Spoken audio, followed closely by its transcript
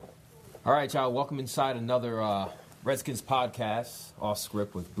All right, y'all. Welcome inside another Redskins podcast, off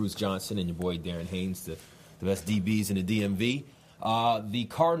script with Bruce Johnson and your boy Darren Haynes, the best DBs in the DMV. The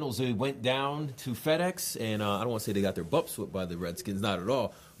Cardinals went down to FedEx, and I don't want to say they got their butts whipped by the Redskins, not at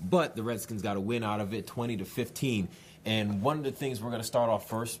all. But the Redskins got a win out of it, 20-15. And one of the things we're going to start off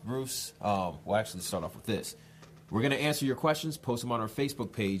first, Bruce. We'll actually start off with this. We're going to answer your questions, post them on our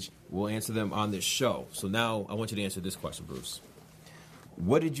Facebook page. We'll answer them on this show. So now I want you to answer this question, Bruce.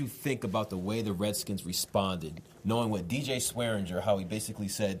 What did you think about the way the Redskins responded, knowing what DJ Swearinger, how he basically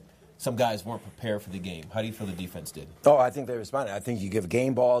said some guys weren't prepared for the game? How do you feel the defense did? Oh, I think they responded. I think you give a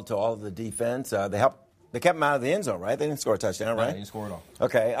game ball to all of the defense. They kept them out of the end zone, right? They didn't score a touchdown, right? They didn't score at all.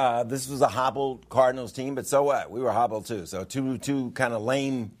 Okay, this was a hobbled Cardinals team, but so what? We were hobbled too. So two kind of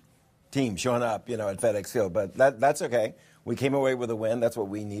lame teams showing up, at FedEx Field. But that's okay. We came away with a win. That's what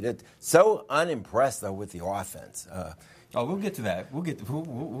we needed. So unimpressed though with the offense. We'll get to that. We'll get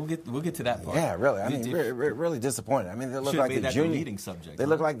to that part. Yeah, really. I mean, really disappointed. I mean, they look like the junior leading subject. They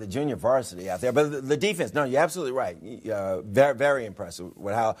look like the junior varsity out there. But the defense, no, you're absolutely right. Very, very impressive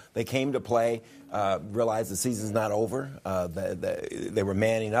with how they came to play. Realized the season's not over. They were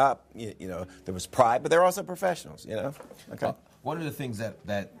manning up. There was pride, but they're also professionals. Okay. One of the things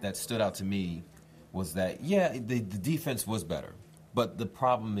that stood out to me was that the defense was better, but the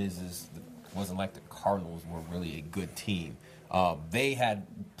problem is it wasn't like the Cardinals were really a good team. They had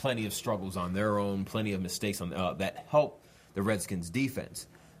plenty of struggles on their own, plenty of mistakes on that helped the Redskins' defense.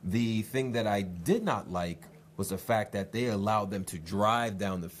 The thing that I did not like was the fact that they allowed them to drive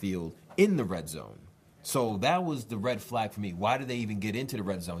down the field in the red zone. So that was the red flag for me. Why did they even get into the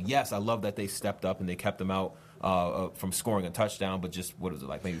red zone? Yes, I love that they stepped up and they kept them out from scoring a touchdown, but just, what is it,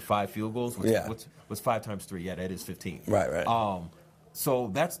 like maybe 5 field goals? What's 5 times 3? Yeah, that is 15. Right.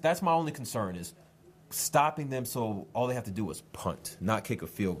 So that's my only concern is stopping them so all they have to do is punt, not kick a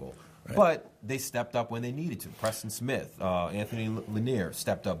field goal. Right. But they stepped up when they needed to. Preston Smith, Anthony Lanier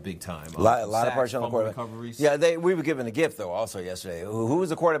stepped up big time. A lot of pressure on the quarterback. Recoveries. Yeah, we were given a gift, though, also yesterday. Who was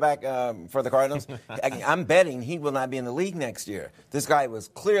the quarterback for the Cardinals? I'm betting he will not be in the league next year. This guy was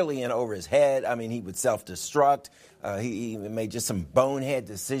clearly in over his head. I mean, he would self-destruct. He made just some bonehead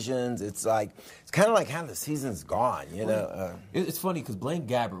decisions. It's kind of like how the season's gone, It's funny because Blaine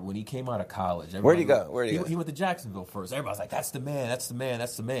Gabbert, when he came out of college, where'd he go? He went to Jacksonville first. Everybody's like, "That's the man. That's the man.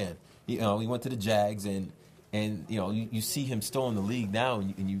 That's the man." He went to the Jags, and you see him still in the league now,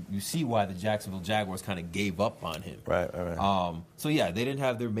 and you see why the Jacksonville Jaguars kind of gave up on him. Right. So they didn't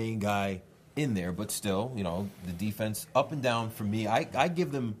have their main guy in there, but still, the defense up and down for me. I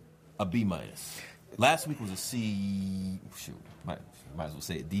give them a B-. Last week was a C. Shoot, might as well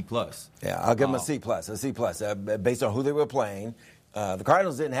say a D+. Yeah, I'll give them a C+. Based on who they were playing. The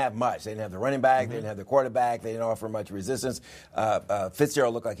Cardinals didn't have much. They didn't have the running back. They didn't have the quarterback. They didn't offer much resistance.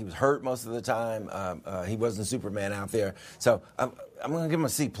 Fitzgerald looked like he was hurt most of the time. He wasn't Superman out there. So I'm going to give him a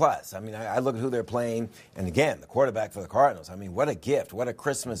C+. I mean, I look at who they're playing. And, again, the quarterback for the Cardinals. I mean, what a gift. What a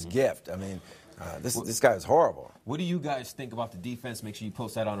Christmas gift. I mean, this guy is horrible. What do you guys think about the defense? Make sure you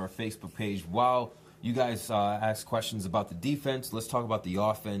post that on our Facebook page. While you guys ask questions about the defense, let's talk about the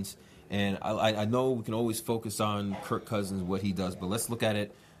offense. And I know we can always focus on Kirk Cousins, what he does, but let's look at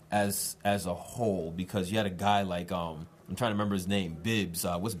it as a whole, because you had a guy like I'm trying to remember his name, Bibbs.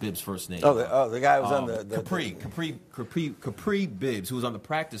 What's Bibbs' first name? The guy who was on Capri Bibbs, who was on the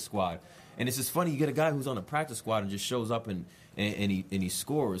practice squad. And it's just funny, you get a guy who's on the practice squad and just shows up and he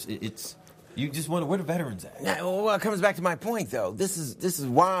scores. You just wonder where the veterans at. Yeah, well, it comes back to my point, though. This is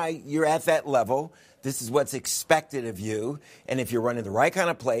why you're at that level. This is what's expected of you. And if you're running the right kind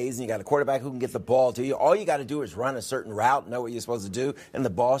of plays and you got a quarterback who can get the ball to you, all you got to do is run a certain route, know what you're supposed to do, and the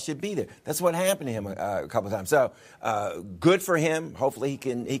ball should be there. That's what happened to him a couple of times. So good for him. Hopefully he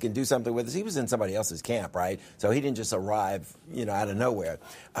can do something with us. He was in somebody else's camp, right? So he didn't just arrive, out of nowhere.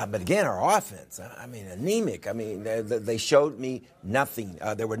 But again, our offense, anemic. They showed me nothing.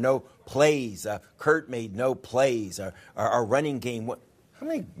 There were no plays. Kurt made no plays. Our running game. How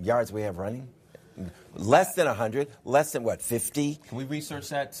many yards we have running? Less than 100. Less than 50? Can we research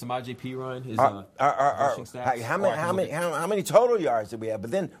that? Samaje Perine, his rushing stats. How many total yards did we have?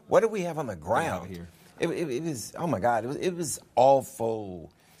 But then what did we have on the ground? Here. It was, oh my God, it was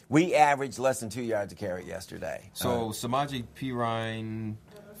awful. We averaged less than 2 yards a carry yesterday. So Samaje Perine,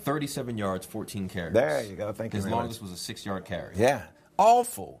 37 yards, 14 carries. There you go. Thank you. His longest was a 6-yard carry. Yeah,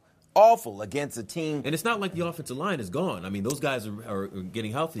 awful. awful against a team. And it's not like the offensive line is gone. I mean, those guys are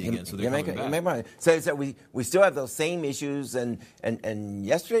getting healthy again, so they're coming back. So we still have those same issues, and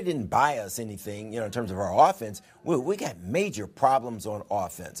yesterday didn't buy us anything, in terms of our offense. We got major problems on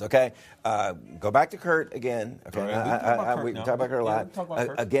offense, okay? Go back to Kurt again, okay? We talk about Kurt a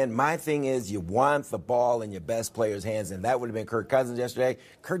lot. Again, my thing is you want the ball in your best player's hands, and that would have been Kirk Cousins yesterday.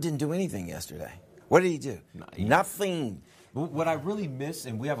 Kurt didn't do anything yesterday. What did he do? Nothing. What I really miss,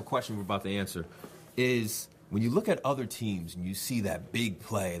 and we have a question we're about to answer, is when you look at other teams and you see that big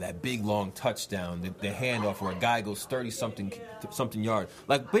play, that big long touchdown, the handoff where a guy goes 30-something yards,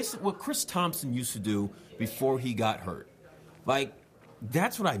 like basically what Chris Thompson used to do before he got hurt. Like,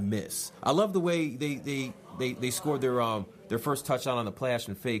 that's what I miss. I love the way they scored their first touchdown on the play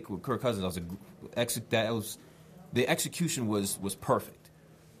action fake with Kirk Cousins. The execution was perfect,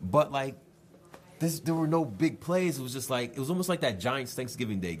 but like. There were no big plays. It was just like, it was almost like that Giants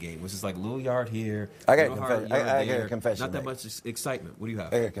Thanksgiving Day game. It was just like a little yard here. I got a confession. Not that much excitement. What do you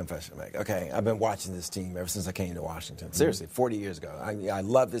have? I got a confession to make. Okay, I've been watching this team ever since I came to Washington. Seriously, 40 years ago. I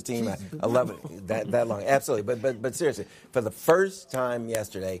love this team. I love it that long. Absolutely. But seriously, for the first time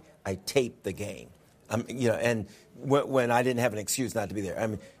yesterday, I taped the game. And when I didn't have an excuse not to be there. I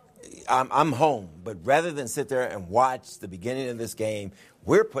mean, I'm home, but rather than sit there and watch the beginning of this game,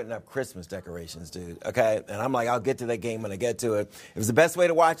 we're putting up Christmas decorations, dude, okay? And I'm like, I'll get to that game when I get to it. It was the best way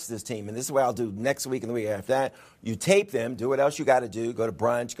to watch this team, and this is what I'll do next week and the week after that. You tape them, do what else you got to do, go to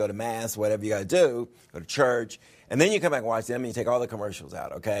brunch, go to mass, whatever you got to do, go to church, and then you come back and watch them and you take all the commercials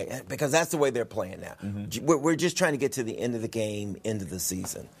out, okay? Because that's the way they're playing now. Mm-hmm. We're just trying to get to the end of the game, end of the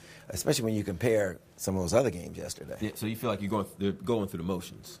season, especially when you compare some of those other games yesterday. Yeah, so you feel like they're going through the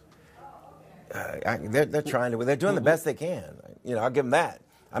motions. They're trying to. They're doing the best they can. I'll give them that.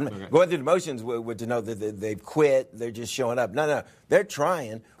 I'm not going through the motions with to know that they've quit. They're just showing up. No, they're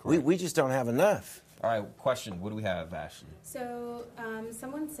trying. We just don't have enough. All right, question. What do we have, Ashley? So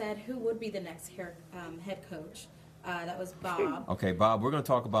someone said who would be the next head coach. That was Bob. Okay, Bob. We're going to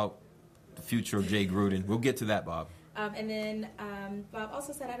talk about the future of Jay Gruden. We'll get to that, Bob. And then Bob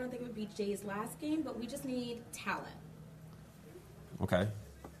also said, I don't think it would be Jay's last game, but we just need talent. Okay.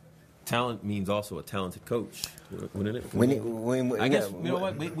 Talent means also a talented coach, wouldn't it? I guess you know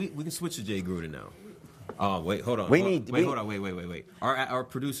what? We can switch to Jay Gruden now. Oh wait, hold on. Hold on. Wait. Our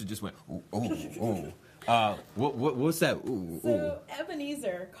producer just went. Ooh. What's that? Ooh.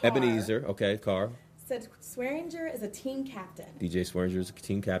 Ebenezer. Okay, Carr. Said Swearinger is a team captain. DJ Swearinger is a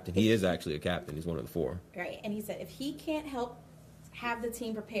team captain. He is actually a captain. He's one of the four. Right, and he said if he can't help have the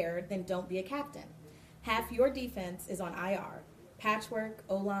team prepared, then don't be a captain. Half your defense is on IR. Patchwork,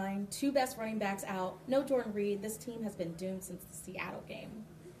 O-line, 2 best running backs out, no Jordan Reed. This team has been doomed since the Seattle game.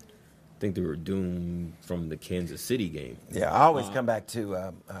 I think they were doomed from the Kansas City game. Yeah, I always come back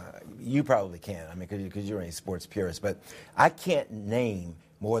to, you probably can, because you're a sports purist, but I can't name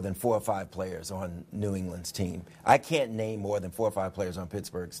more than 4 or 5 players on New England's team. I can't name more than 4 or 5 players on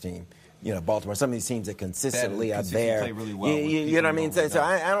Pittsburgh's team. Baltimore, some of these teams that consistently are there. Play really well you know what I mean? So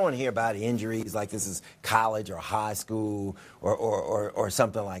I don't want to hear about injuries like this is college or high school or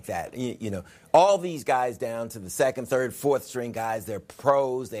something like that. All these guys down to the 2nd, 3rd, 4th string guys, they're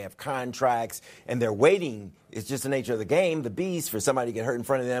pros, they have contracts, and they're waiting. It's just the nature of the game, the beast, for somebody to get hurt in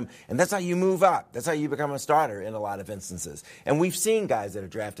front of them. And that's how you move up. That's how you become a starter in a lot of instances. And we've seen guys that are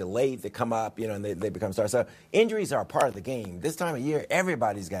drafted late that come up, and they become stars. So injuries are a part of the game. This time of year,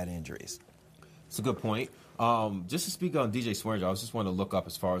 everybody's got injuries. That's a good point. Just to speak on DJ Swearinger, I was just wanting to look up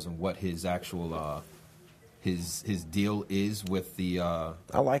as far as what his actual his deal is with the I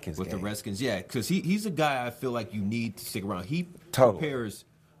like his with game. The Redskins. Yeah, because he's a guy I feel like you need to stick around. He prepares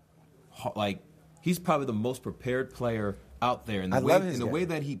like he's probably the most prepared player out there. And the way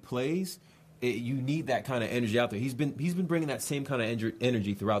that he plays, you need that kind of energy out there. He's been bringing that same kind of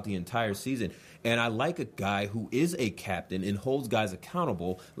energy throughout the entire season. And I like a guy who is a captain and holds guys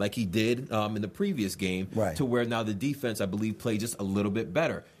accountable like he did in the previous game, right, to where now the defense, I believe, played just a little bit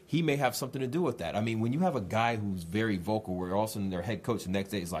better. He may have something to do with that. I mean, when you have a guy who's very vocal, where all of a sudden their head coach the next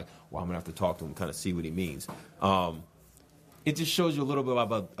day is like, well, I'm going to have to talk to him, kind of see what he means. It just shows you a little bit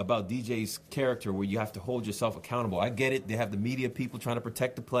about DJ's character, where you have to hold yourself accountable. I get it. They have the media people trying to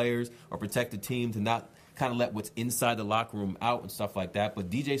protect the players or protect the team to not kind of let what's inside the locker room out and stuff like that. But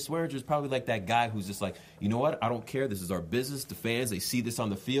DJ Swearinger is probably like that guy who's just like, you know what? I don't care. This is our business. The fans, they see this on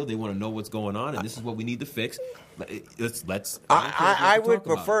the field. They want to know what's going on, and this is what we need to fix. I would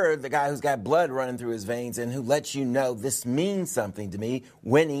prefer the guy who's got blood running through his veins and who lets you know this means something to me.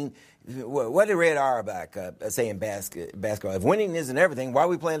 Winning. What did Red Auerbach say in basketball? If winning isn't everything, why are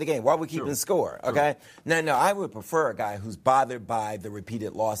we playing the game? Why are we keeping score? Okay? No, I would prefer a guy who's bothered by the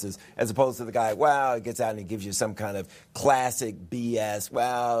repeated losses as opposed to the guy, well, he gets out and he gives you some kind of classic BS.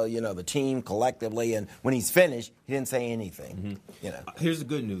 Well, the team collectively, and when he's finished, he didn't say anything. Here's the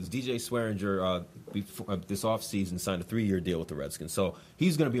good news. DJ Swearinger, this offseason, signed a 3-year deal with the Redskins. So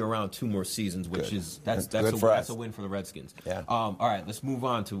he's going to be around 2 more seasons, which is that's a win for the Redskins. Yeah. All right, let's move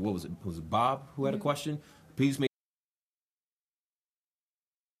on to, what was it? Was it Bob who had a question? Please make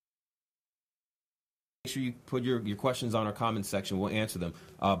sure you put your questions on our comment section. We'll answer them.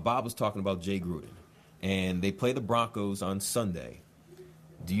 Bob was talking about Jay Gruden, and they play the Broncos on Sunday.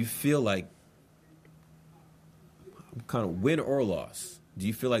 Do you feel like, kind of win or loss, do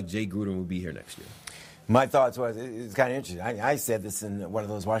you feel like Jay Gruden will be here next year? My thoughts was, it's kind of interesting. I said this in one of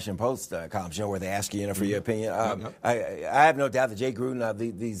those Washington Post columns, where they ask you, for your opinion. I have no doubt that Jay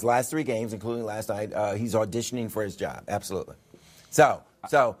Gruden, these last 3 games, including last night, he's auditioning for his job. Absolutely. So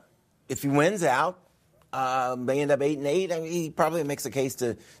if he wins out, they end up 8-8. I mean, he probably makes a case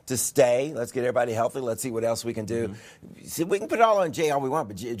to stay. Let's get everybody healthy. Let's see what else we can do. See, we can put it all on Jay all we want,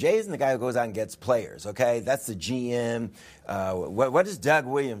 but Jay isn't the guy who goes out and gets players. Okay, that's the GM. What does Doug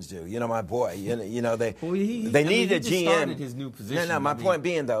Williams do? My boy. They need a GM. Started his new position. No. My point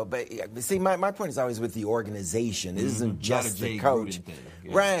being, though, but see, my point is always with the organization. It isn't just the coach.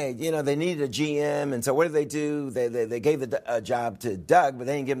 Yeah. Right. They needed a GM, and so what did they do? They gave the job to Doug, but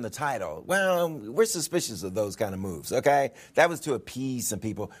they didn't give him the title. Well, we're suspicious of those kind of moves, okay? That was to appease some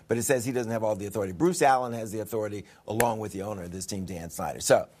people, but it says he doesn't have all the authority. Bruce Allen has the authority, along with the owner of this team, Dan Snyder.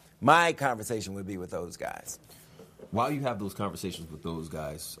 So my conversation would be with those guys. While you have those conversations with those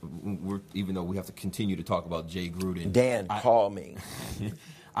guys, even though we have to continue to talk about Jay Gruden. Dan, call me.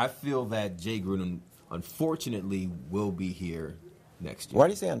 I feel that Jay Gruden, unfortunately, will be here next year. Why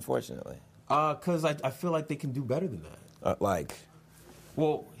do you say unfortunately? Because I feel like they can do better than that.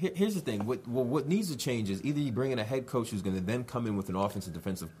 Well, here's the thing. What needs to change is either you bring in a head coach who's going to then come in with an offensive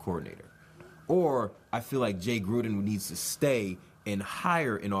defensive coordinator, or I feel like Jay Gruden needs to stay and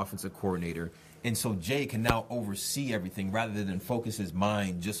hire an offensive coordinator, and so Jay can now oversee everything rather than focus his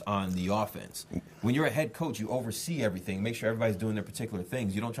mind just on the offense. When you're a head coach, you oversee everything, make sure everybody's doing their particular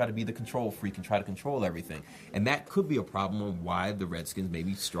things. You don't try to be the control freak and try to control everything. And that could be a problem on why the Redskins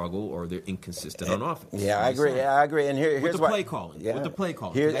maybe struggle or they're inconsistent on offense. Yeah, I agree. And here's with the play calling. Yeah. With the play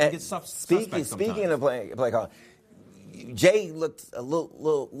calling. Speaking of play calling, Jay looked a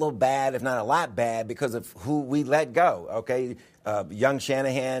little bad, if not a lot bad, because of who we let go. Okay, young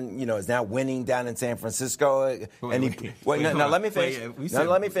Shanahan, is now winning down in San Francisco. Let me finish. Let me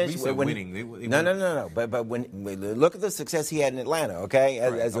finish. No. But when look at the success he had in Atlanta. Okay,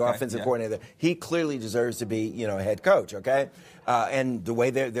 as the offensive coordinator, he clearly deserves to be a head coach. Okay, and the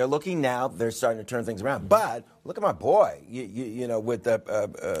way they're looking now, they're starting to turn things around. But look at my boy. With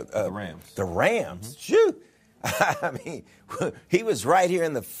the Rams. The Rams. Shoot. I mean, he was right here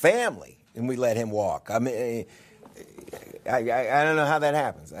in the family, and we let him walk. I mean, I don't know how that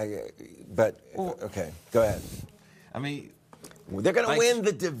happens. Okay, go ahead. I mean, they're going to win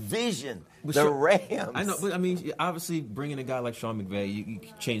the division. The Rams. I know, but I mean, obviously, bringing a guy like Sean McVay, you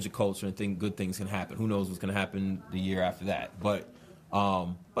change the culture and good things can happen. Who knows what's going to happen the year after that? But I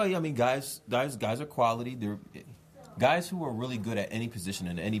mean, guys are quality. They're guys who are really good at any position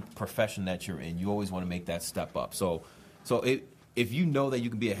in any profession that you're in. You always want to make that step up. So if you know that you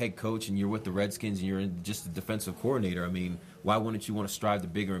can be a head coach and you're with the Redskins and you're just a defensive coordinator, I mean, why wouldn't you want to strive to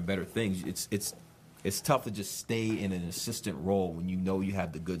bigger and better things? It's tough to just stay in an assistant role when you know you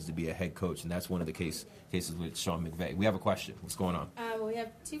have the goods to be a head coach, and that's one of the cases with Sean McVay. We have a question. What's going on? We have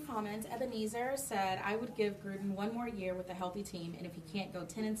 2 comments. Ebenezer said, I would give Gruden 1 more year with a healthy team, and if he can't go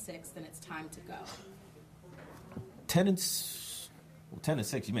 10-6, then it's time to go. 10-6,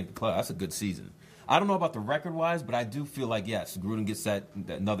 you make the play. That's a good season. I don't know about the record-wise, but I do feel like, yes, Gruden gets that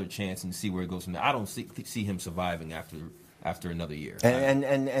another chance and see where it goes from there. I don't see him surviving after another year.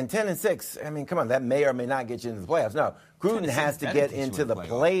 And 10-6, I mean, come on, that may or may not get you into the playoffs. No, Gruden has to get into the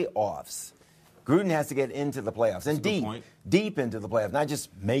playoffs. Gruden has to get into the playoffs. And deep into the playoffs, not just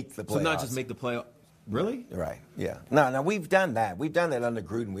make the playoffs. So not just make the playoffs. Really? Right. Yeah. No. We've done that. We've done that under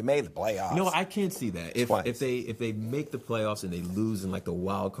Gruden. We made the playoffs. No, I can't see that. If they make the playoffs and they lose in like the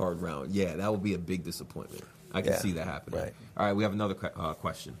wild card round, yeah, that would be a big disappointment. I can see that happening. Right. All right. We have another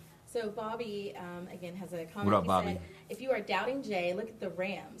question. So Bobby again has a comment. What up, Bobby? Said, if you are doubting Jay, look at the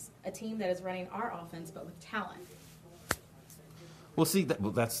Rams, a team that is running our offense but with talent. Well, see,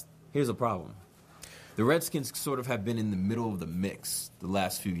 here's a problem. the Redskins sort of have been in the middle of the mix the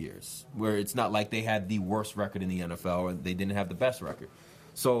last few years, where it's not like they had the worst record in the NFL or they didn't have the best record.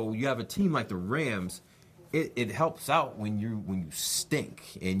 So you have a team like the Rams. It helps out when you stink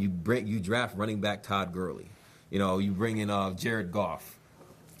and you draft running back Todd Gurley. You bring in Jared Goff.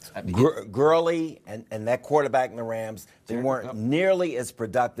 Gurley and that quarterback in the Rams, they weren't nearly as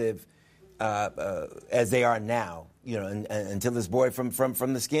productive as they are now. Until this boy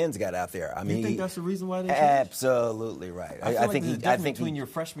from the Skins got out there. I mean, you think that's the reason why they changed? Absolutely right. I think between your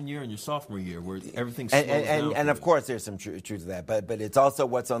freshman year and your sophomore year, where everything slows down. And of course, there's some truth to that. But it's also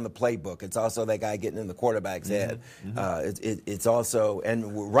what's on the playbook. It's also that guy getting in the quarterback's head. It's also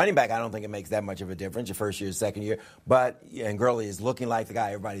and running back. I don't think it makes that much of a difference. Your first year, second year, and Gurley is looking like the guy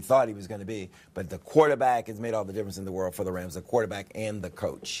everybody thought he was going to be. But the quarterback has made all the difference in the world for the Rams. The quarterback and the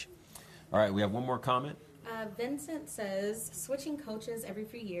coach. All right, we have one more comment. Vincent says, switching coaches every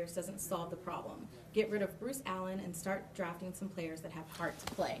few years doesn't solve the problem. Get rid of Bruce Allen and start drafting some players that have heart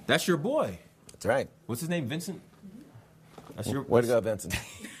to play. That's your boy. That's right. What's his name, Vincent? That's your way to go, Vincent.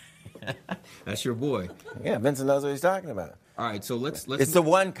 That's your boy. Yeah, Vincent knows what he's talking about. All right, so let's. It's the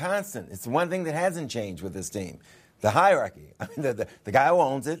one constant. It's the one thing that hasn't changed with this team. The hierarchy. I mean, the guy who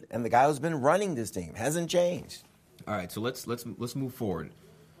owns it and the guy who's been running this team hasn't changed. All right, so let's move forward.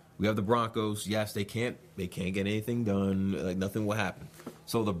 We have the Broncos. Yes, they can't get anything done. Like nothing will happen.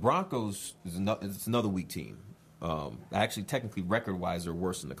 So the Broncos is another weak team. Actually, technically, record-wise, they're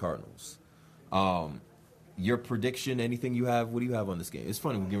worse than the Cardinals. Your prediction? Anything you have? What do you have on this game? It's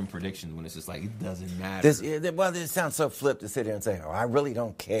funny when giving predictions when it's just like it doesn't matter. This sounds so flip to sit here and say, "Oh, I really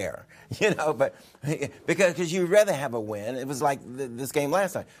don't care," But because you'd rather have a win. It was like this game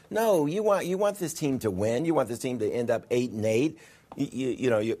last time. No, you want this team to win. You want this team to end up 8-8.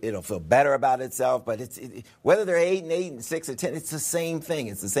 It'll feel better about itself, but whether they're 8-8 and 6 or 10, it's the same thing.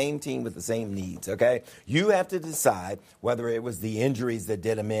 It's the same team with the same needs. Okay, you have to decide whether it was the injuries that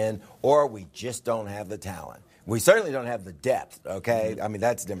did them in, or we just don't have the talent. We certainly don't have the depth. Okay, I mean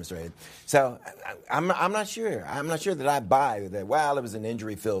that's demonstrated. So I'm not sure. I'm not sure that I buy that. Well, it was an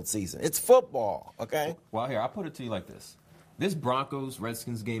injury-filled season. It's football. Okay. Well, here I'll put it to you like this: this Broncos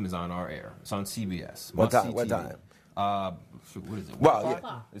Redskins game is on our air. It's on CBS. What time? What time? What is it?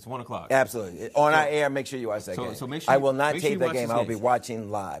 It's 1 o'clock. Absolutely. On our air, make sure you watch that game. So make sure I will not tape that game. I'll be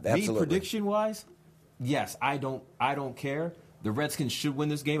watching live. Absolutely. Me, prediction-wise, yes, I don't care. The Redskins should win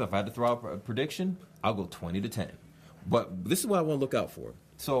this game. If I had to throw out a prediction, I'll go 20-10. But this is what I want to look out for.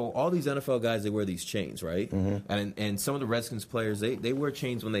 So all these NFL guys, they wear these chains, right? Mm-hmm. And some of the Redskins players, they wear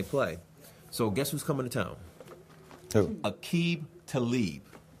chains when they play. So guess who's coming to town? Who? Aqib Talib.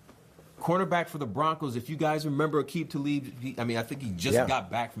 Cornerback for the Broncos. If you guys remember Aqib Talib, I think he just got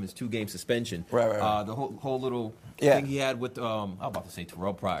back from his 2-game suspension. Right. The whole little thing he had with, I'm about to say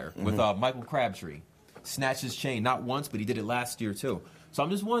Terrell Pryor, with Michael Crabtree. Snatched his chain, not once, but he did it last year too. So I'm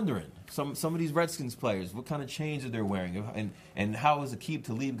just wondering, some of these Redskins players, what kind of chains are they wearing, and how is Aqib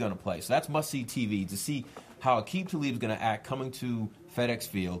Talib going to play? So that's must-see TV to see how Aqib Talib is going to act coming to FedEx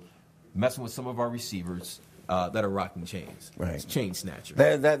Field, messing with some of our receivers. That are rocking chains. Right. It's chain snatcher.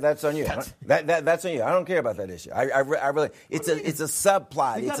 That's on you. That's on you. I don't care about that issue. I really. It's a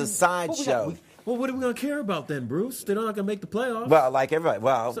subplot. It's a sideshow. Well, what are we going to care about then, Bruce? They're not going to make the playoffs. Well, like everybody.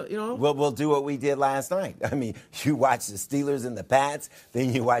 Well, so, we'll do what we did last night. I mean, you watch the Steelers and the Pats,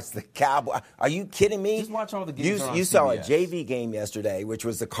 then you watch the Cowboys. Are you kidding me? Just watch all the games. You saw a JV game yesterday, which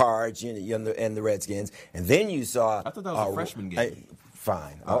was the Cards and the Redskins, and then you saw. I thought that was a freshman game.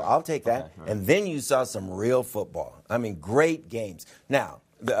 Fine. I'll take that. Okay, right. And then you saw some real football. I mean, great games. Now,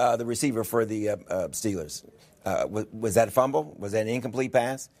 the receiver for the Steelers, was that a fumble? Was that an incomplete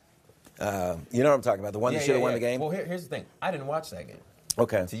pass? You know what I'm talking about, the one that should have won the game? Well, here's the thing. I didn't watch that game.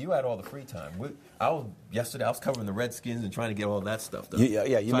 Okay. So you had all the free time. Yesterday I was covering the Redskins and trying to get all that stuff done. I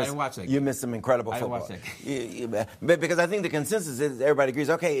didn't watch that game. You missed some incredible football. I didn't watch that game. Because I think the consensus is everybody agrees,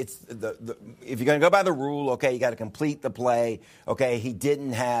 okay, it's if you're going to go by the rule, okay, you got to complete the play. Okay, he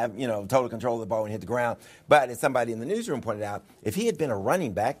didn't have, total control of the ball when he hit the ground. But as somebody in the newsroom pointed out, if he had been a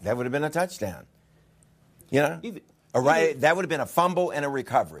running back, that would have been a touchdown. That would have been a fumble and a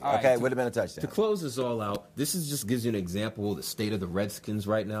recovery. It would have been a touchdown. To close this all out, this just gives you an example of the state of the Redskins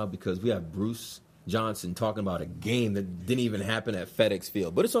right now because we have Bruce Johnson talking about a game that didn't even happen at FedEx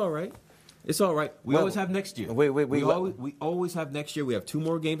Field. But it's all right. It's all right. We always have next year. We always have next year. We have 2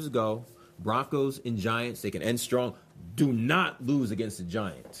 more games to go. Broncos and Giants, they can end strong. Do not lose against the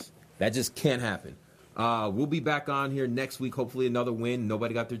Giants. That just can't happen. We'll be back on here next week. Hopefully another win.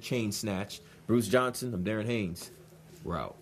 Nobody got their chain snatched. Bruce Johnson, I'm Darren Haynes. We're out.